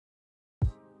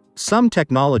Some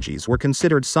technologies were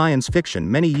considered science fiction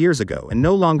many years ago and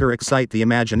no longer excite the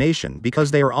imagination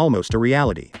because they are almost a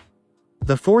reality.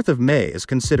 The 4th of May is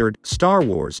considered Star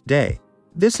Wars Day.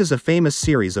 This is a famous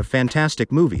series of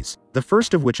fantastic movies, the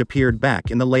first of which appeared back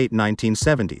in the late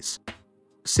 1970s.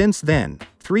 Since then,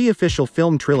 3 official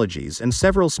film trilogies and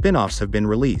several spin-offs have been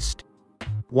released.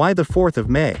 Why the 4th of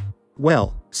May?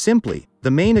 Well, simply, the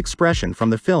main expression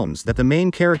from the films that the main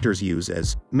characters use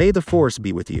is, "May the Force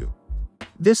be with you."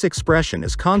 This expression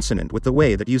is consonant with the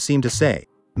way that you seem to say,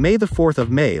 "May the 4th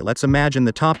of May." Let's imagine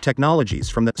the top technologies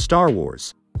from the Star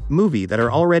Wars movie that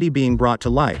are already being brought to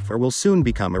life or will soon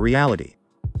become a reality.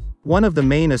 One of the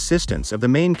main assistants of the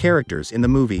main characters in the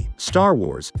movie, Star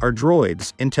Wars, are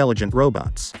droids, intelligent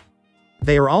robots.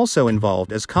 They are also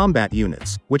involved as combat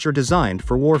units, which are designed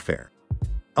for warfare.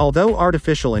 Although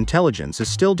artificial intelligence is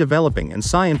still developing and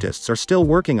scientists are still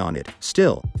working on it,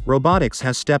 still, robotics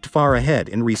has stepped far ahead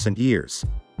in recent years.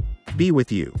 Be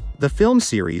with you. The film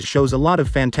series shows a lot of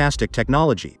fantastic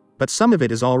technology, but some of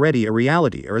it is already a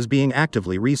reality or is being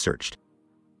actively researched.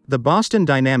 The Boston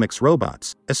Dynamics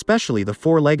robots, especially the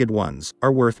 4-legged ones,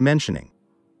 are worth mentioning.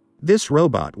 This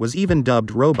robot was even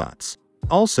dubbed robots.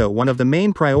 Also, one of the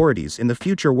main priorities in the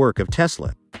future work of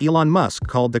Tesla, Elon Musk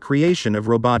called the creation of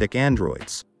robotic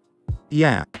androids.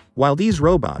 Yeah, while these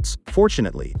robots,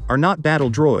 fortunately, are not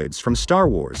battle droids from Star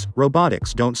Wars,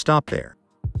 robotics don't stop there.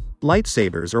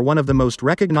 Lightsabers are one of the most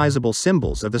recognizable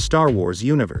symbols of the Star Wars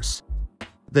universe.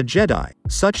 The Jedi,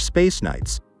 such space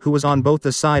knights, who was on both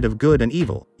the side of good and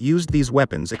evil, used these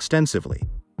weapons extensively.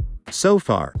 So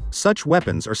far, such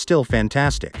weapons are still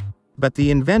fantastic. But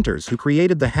the inventors who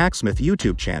created the Hacksmith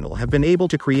YouTube channel have been able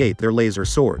to create their laser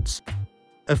swords.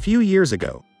 A few years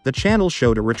ago, the channel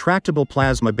showed a retractable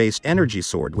plasma-based energy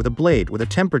sword with a blade with a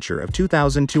temperature of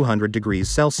 2200 degrees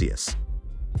Celsius.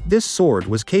 This sword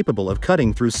was capable of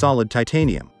cutting through solid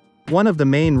titanium. One of the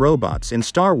main robots in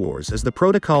Star Wars is the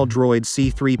protocol droid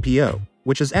C-3PO,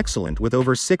 which is excellent with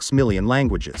over 6 million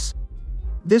languages.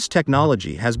 This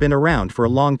technology has been around for a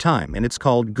long time and it's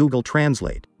called Google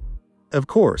Translate. Of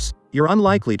course, you're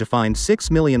unlikely to find 6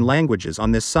 million languages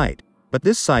on this site, but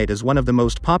this site is one of the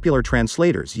most popular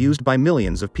translators used by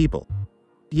millions of people.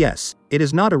 Yes, it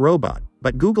is not a robot,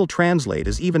 but Google Translate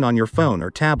is even on your phone or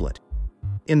tablet.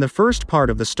 In the first part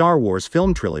of the Star Wars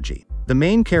film trilogy, the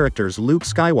main characters Luke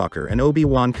Skywalker and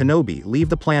Obi-Wan Kenobi leave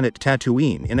the planet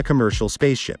Tatooine in a commercial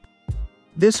spaceship.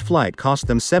 This flight cost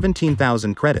them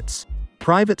 17,000 credits.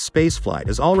 Private spaceflight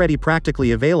is already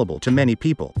practically available to many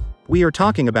people. We are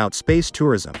talking about space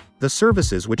tourism, the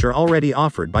services which are already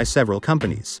offered by several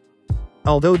companies.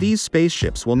 Although these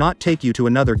spaceships will not take you to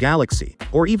another galaxy,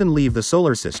 or even leave the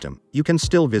solar system, you can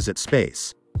still visit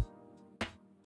space.